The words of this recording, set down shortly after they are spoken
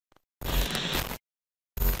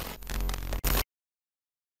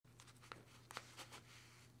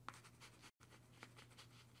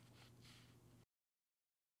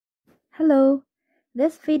Hello,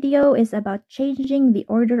 this video is about changing the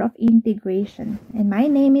order of integration, and my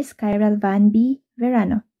name is Kyral Van B.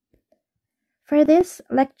 Verano. For this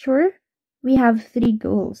lecture, we have three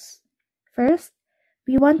goals. First,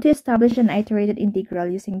 we want to establish an iterated integral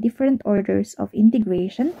using different orders of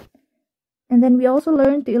integration. And then we also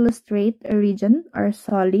learn to illustrate a region or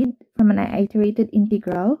solid from an iterated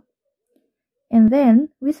integral. And then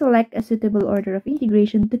we select a suitable order of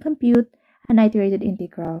integration to compute an iterated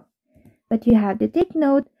integral. But you have to take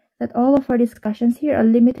note that all of our discussions here are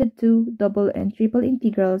limited to double and triple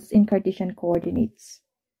integrals in Cartesian coordinates.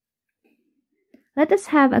 Let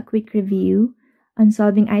us have a quick review on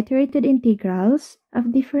solving iterated integrals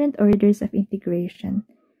of different orders of integration.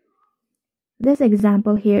 This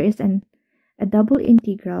example here is a double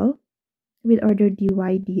integral with order dy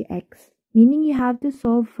dx, meaning you have to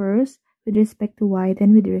solve first with respect to y,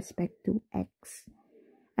 then with respect to x.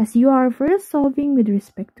 As you are first solving with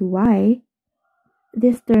respect to y,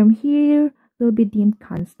 this term here will be deemed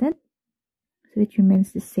constant, so it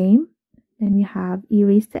remains the same. Then we have e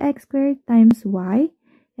raised to x squared times y,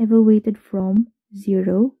 evaluated from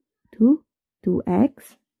 0 to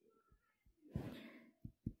 2x.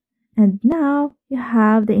 And now you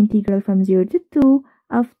have the integral from 0 to 2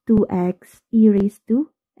 of 2x e raised to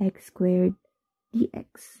x squared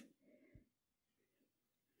dx,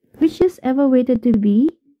 which is evaluated to be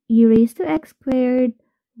e raised to x squared,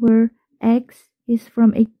 where x is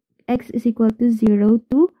from x is equal to 0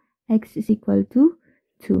 to x is equal to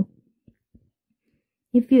 2.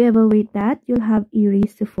 If you evaluate that, you'll have e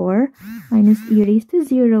raised to 4 minus e raised to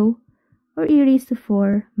 0, or e raised to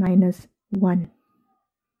 4 minus 1.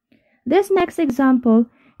 This next example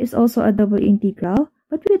is also a double integral,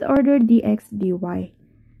 but with order dx dy.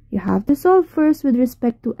 You have to solve first with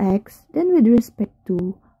respect to x, then with respect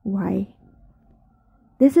to y.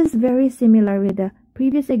 This is very similar with the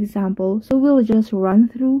previous example, so we'll just run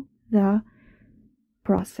through the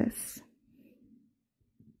process.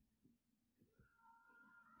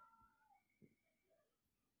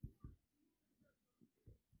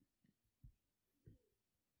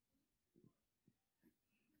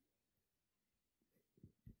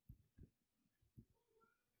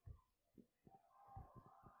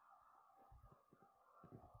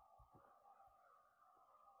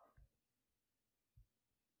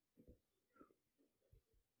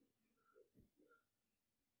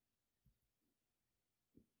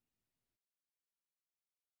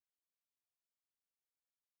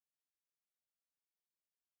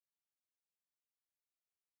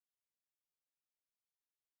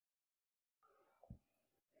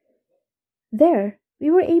 There,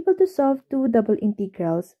 we were able to solve two double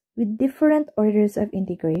integrals with different orders of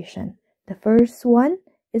integration. The first one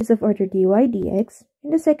is of order dy dx,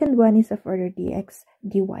 and the second one is of order dx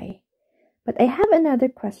dy. But I have another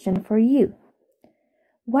question for you.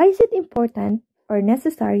 Why is it important or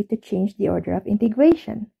necessary to change the order of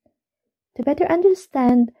integration? To better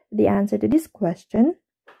understand the answer to this question,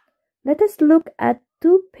 let us look at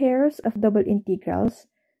two pairs of double integrals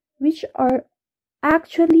which are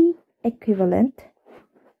actually equivalent,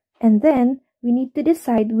 and then we need to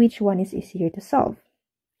decide which one is easier to solve.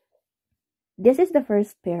 This is the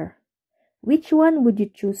first pair. Which one would you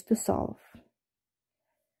choose to solve?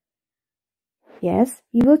 Yes,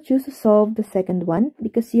 you will choose to solve the second one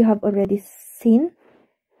because you have already seen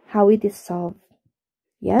how it is solved.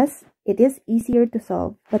 Yes, it is easier to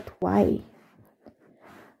solve, but why?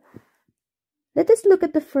 Let us look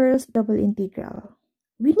at the first double integral.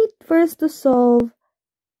 We need first to solve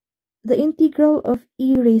the integral of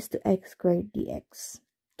e raised to x squared dx.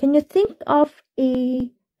 Can you think of a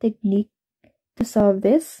technique to solve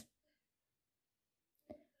this?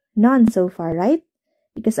 None so far, right?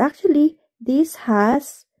 Because actually, this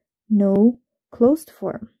has no closed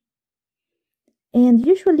form. And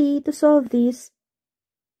usually, to solve this,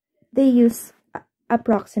 they use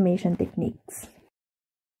approximation techniques.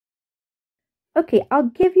 Okay, I'll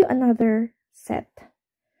give you another set.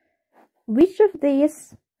 Which of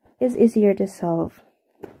these is easier to solve?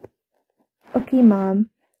 Okay,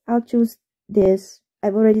 mom, I'll choose this.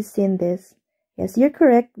 I've already seen this. Yes, you're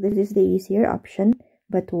correct. This is the easier option.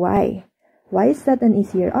 But why? Why is that an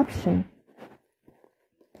easier option?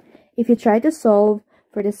 If you try to solve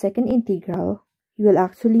for the second integral, you will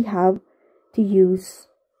actually have to use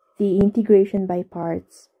the integration by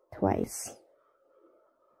parts twice.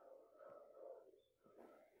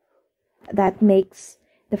 That makes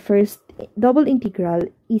the first double integral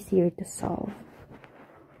easier to solve.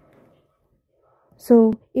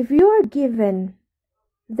 So, if you are given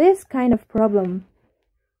this kind of problem,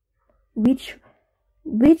 which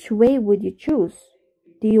way would you choose?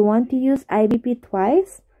 Do you want to use IBP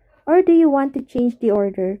twice Or do you want to change the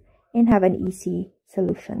order and have an easy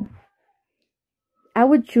solution? I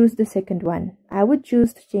would choose the second one. I would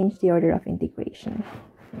choose to change the order of integration.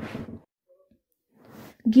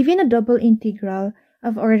 Given a double integral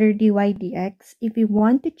of order dy dx, if we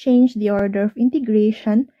want to change the order of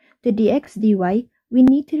integration to dx dy, we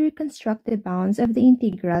need to reconstruct the bounds of the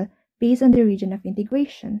integral based on the region of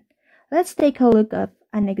integration. Let's take a look at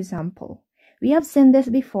an example. We have seen this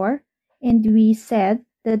before, and we said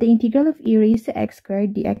that the integral of e raised to x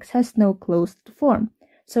squared dx has no closed form.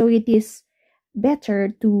 So it is better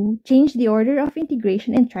to change the order of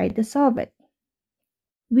integration and try to solve it.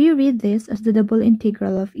 We read this as the double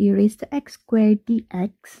integral of e raised to x squared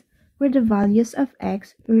dx, where the values of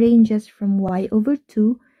x ranges from y over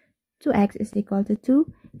 2 to x is equal to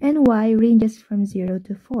 2, and y ranges from 0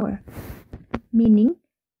 to 4. Meaning,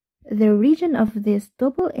 the region of this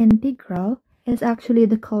double integral is actually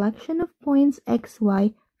the collection of points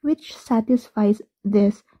xy which satisfies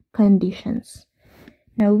these conditions.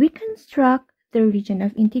 Now we construct the region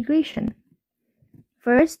of integration.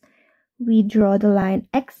 First, we draw the line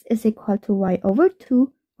x is equal to y over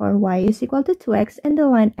 2, or y is equal to 2x, and the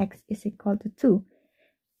line x is equal to 2.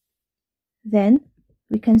 Then,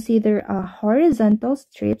 we consider horizontal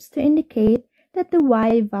strips to indicate that the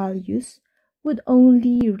y values would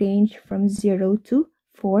only range from 0 to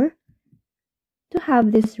 4 to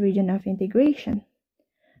have this region of integration.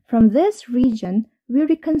 From this region, we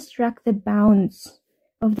reconstruct the bounds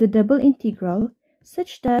of the double integral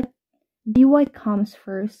such that dy comes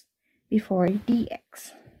first before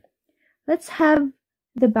dx. Let's have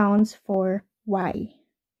the bounds for y.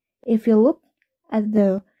 If you look at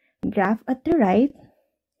the graph at the right,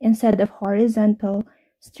 instead of horizontal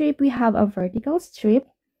strip, we have a vertical strip.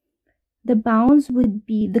 The bounds would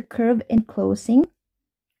be the curve enclosing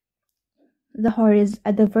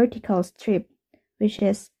the vertical strip, which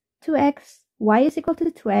is 2x, y is equal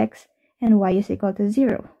to 2x, and y is equal to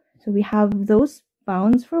 0. So we have those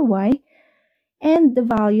bounds for y, and the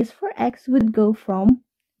values for x would go from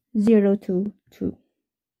 0 to 2.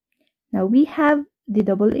 Now we have the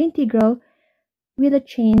double integral with a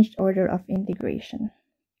changed order of integration.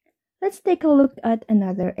 Let's take a look at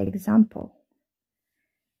another example.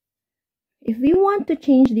 If we want to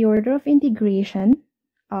change the order of integration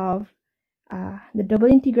of the double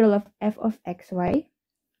integral of f of xy,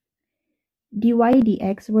 dy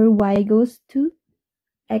dx, where y goes to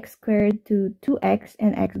x squared to 2x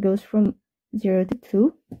and x goes from 0 to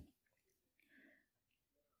 2,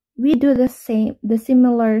 we do the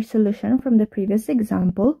similar solution from the previous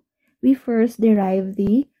example. We first derive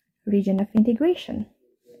the region of integration.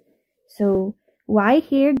 So y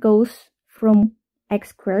here goes from x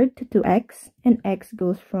squared to 2x, and x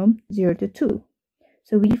goes from 0 to 2.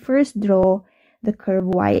 So we first draw the curve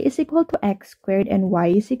y is equal to x squared and y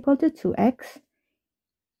is equal to 2x.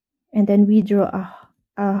 And then we draw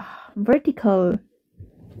a vertical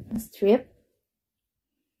strip.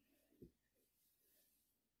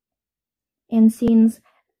 And since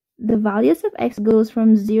the values of x goes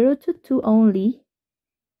from 0 to 2 only,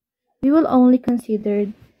 we will only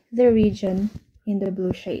consider the region in the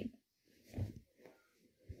blue shade.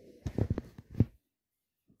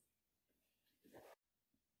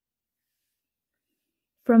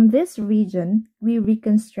 From this region, we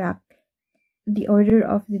reconstruct the order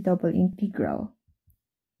of the double integral.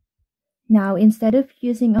 Now, instead of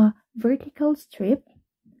using a vertical strip,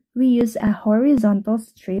 we use a horizontal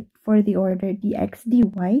strip for the order dx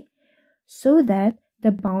dy, so that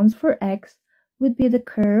the bounds for x would be the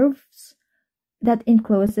curves that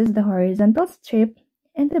encloses the horizontal strip,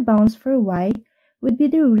 and the bounds for y would be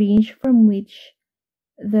the range from which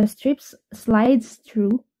the strips slides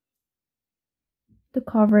through to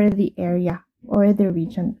cover the area or the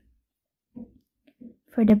region.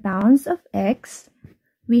 For the bounds of x,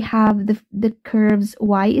 we have the curves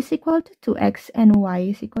y is equal to 2x and y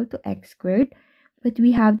is equal to x squared, but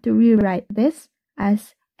we have to rewrite this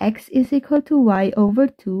as x is equal to y over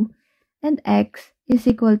 2 and x is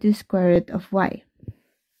equal to square root of y.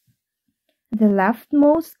 The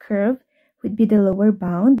leftmost curve would be the lower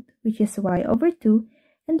bound, which is y over 2,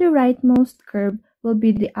 and the rightmost curve will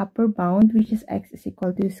be the upper bound, which is x is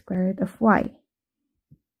equal to square root of y.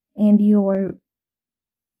 And your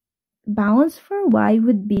bounds for y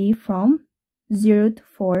would be from 0 to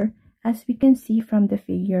 4, as we can see from the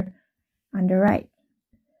figure on the right.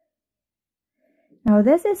 Now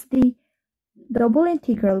this is the double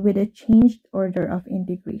integral with a changed order of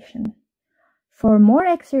integration. For more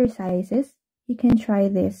exercises, you can try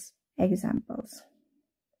these examples.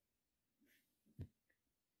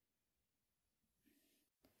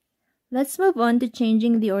 Let's move on to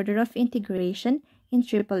changing the order of integration in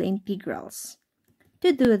triple integrals.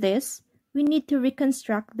 To do this, we need to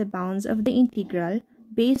reconstruct the bounds of the integral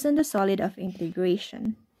based on the solid of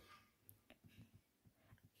integration.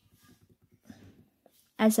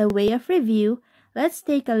 As a way of review, let's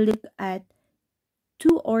take a look at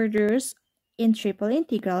two orders in triple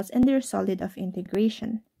integrals and their solid of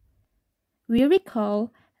integration. We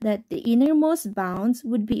recall that the innermost bounds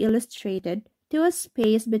would be illustrated to a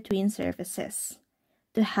space between surfaces.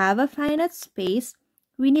 To have a finite space,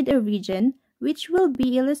 we need a region which will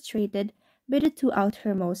be illustrated by the two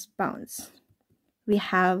outermost bounds. We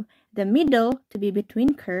have the middle to be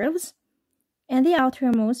between curves and the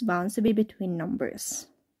outermost bounds to be between numbers.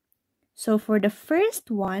 So for the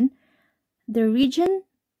first one, the region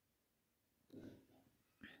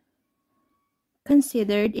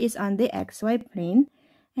considered is on the xy plane,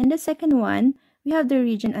 and the second one, we have the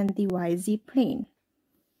region on the yz plane.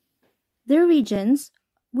 The regions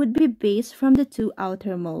would be based from the two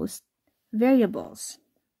outermost variables.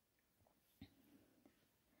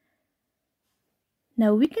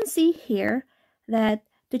 Now we can see here that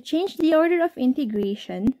to change the order of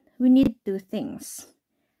integration, we need two things: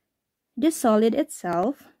 the solid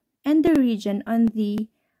itself and the region on the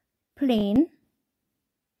plane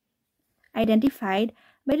identified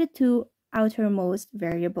by the two outermost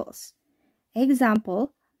variables.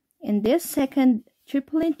 Example, in this second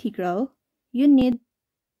triple integral, you need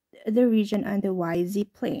the region on the yz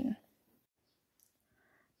plane.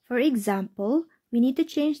 For example, we need to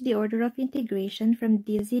change the order of integration from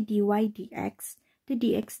dz dy dx to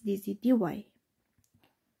dx dz dy.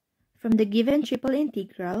 From the given triple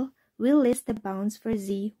integral, we'll list the bounds for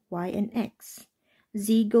z, y, and x.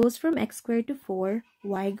 Z goes from x squared to 4,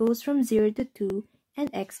 y goes from 0 to 2, and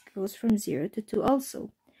x goes from 0 to 2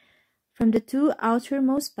 also. From the two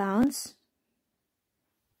outermost bounds,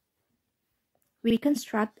 we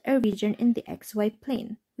construct a region in the xy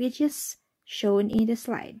plane, which is shown in the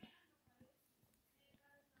slide.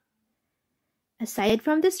 Aside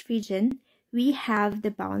from this region, we have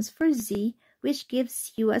the bounds for z, which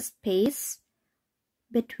gives you a space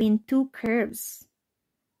between two curves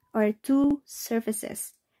or two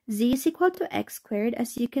surfaces. Z is equal to x squared,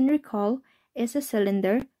 as you can recall, is a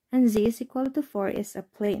cylinder, and z is equal to 4 is a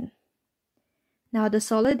plane. Now the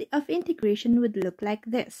solid of integration would look like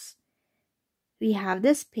this. We have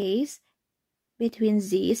the space between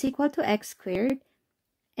z is equal to x squared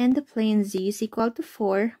and the plane z is equal to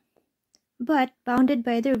 4, but bounded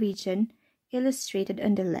by the region illustrated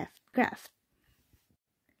on the left graph.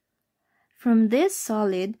 From this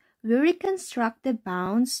solid, we reconstruct the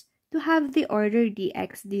bounds to have the order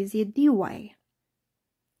dx dz dy.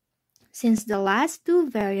 Since the last two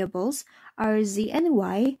variables are z and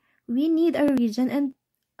y, we need a region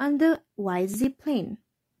on the yz plane.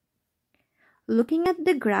 Looking at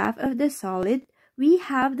the graph of the solid, we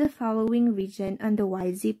have the following region on the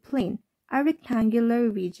yz plane, a rectangular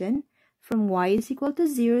region from y is equal to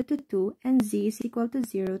 0 to 2 and z is equal to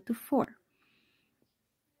 0 to 4.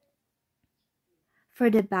 For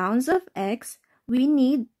the bounds of x, we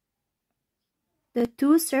need the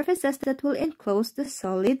two surfaces that will enclose the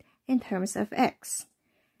solid in terms of x.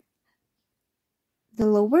 The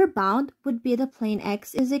lower bound would be the plane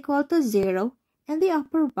x is equal to 0, and the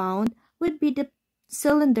upper bound would be the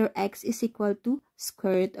cylinder x is equal to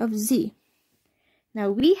square root of z. Now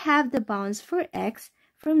we have the bounds for x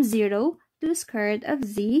from 0 to square root of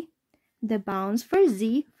z, the bounds for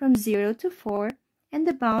z from 0 to 4, and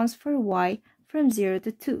the bounds for y from 0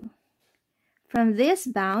 to 2. From these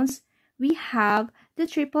bounds, we have the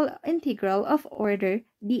triple integral of order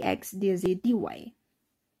dx dz dy.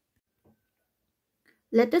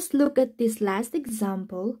 Let us look at this last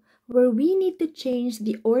example where we need to change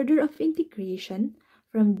the order of integration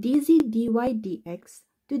from dz dy dx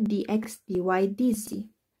to dx dy dz.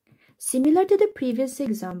 Similar to the previous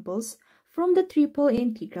examples, from the triple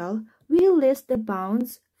integral, we list the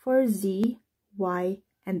bounds for z, y,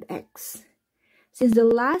 and x. Since the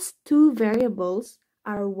last two variables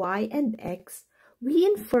are y and x, we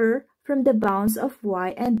infer from the bounds of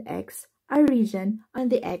y and x a region on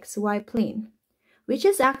the xy plane, which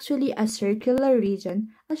is actually a circular region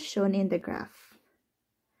as shown in the graph.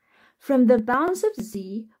 From the bounds of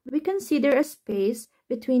z, we consider a space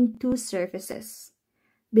between two surfaces.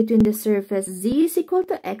 Between the surface z is equal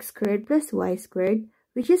to x squared plus y squared,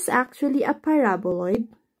 which is actually a paraboloid,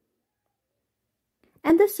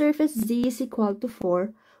 and the surface z is equal to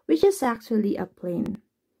 4, which is actually a plane.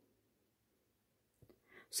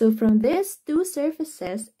 So from these two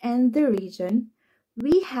surfaces and the region,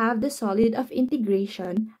 we have the solid of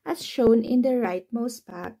integration as shown in the rightmost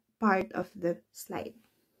part of the slide.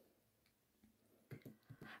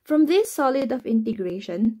 From this solid of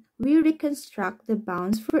integration, we reconstruct the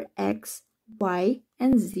bounds for x, y,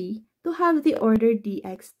 and z to have the order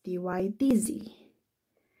dx, dy, dz.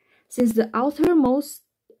 Since the outermost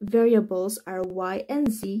variables are y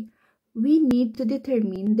and z, we need to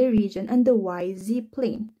determine the region on the yz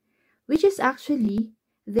plane, which is actually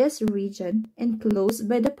this region enclosed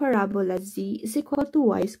by the parabola z is equal to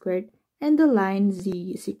y squared and the line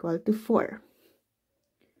z is equal to 4.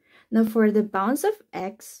 Now for the bounds of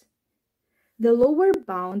x, the lower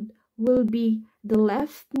bound will be the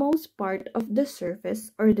leftmost part of the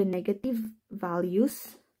surface or the negative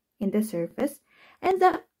values in the surface, and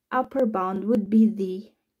the upper bound would be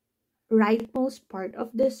the rightmost part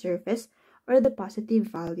of the surface or the positive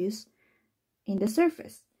values in the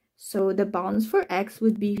surface. So the bounds for x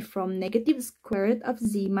would be from negative square root of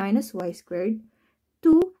z minus y squared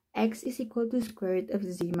to x is equal to square root of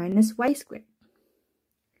z minus y squared.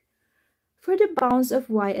 For the bounds of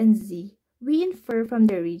y and z, we infer from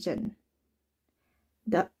the region.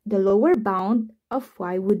 The lower bound of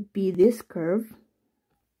y would be this curve,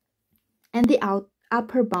 and the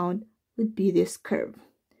upper bound would be this curve.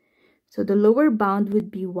 So the lower bound would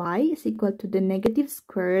be y is equal to the negative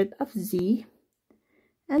square root of z,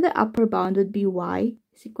 and the upper bound would be y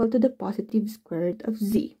is equal to the positive square root of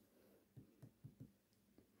z.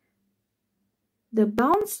 The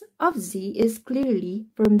bounds of z is clearly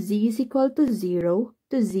from z is equal to 0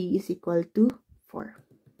 to z is equal to 4.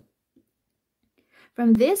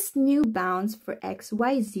 From this new bounds for x,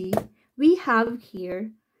 y, z, we have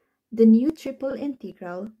here the new triple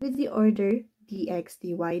integral with the order dx,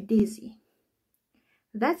 dy, dz.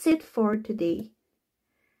 That's it for today.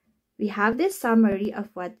 We have this summary of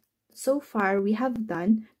what so far we have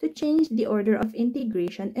done to change the order of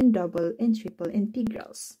integration in double and triple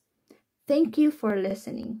integrals. Thank you for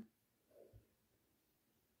listening.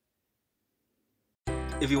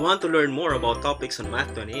 If you want to learn more about topics on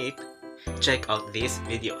Math 28, check out these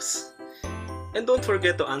videos. And don't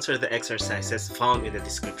forget to answer the exercises found in the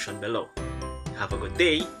description below. Have a good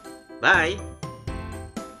day. Bye!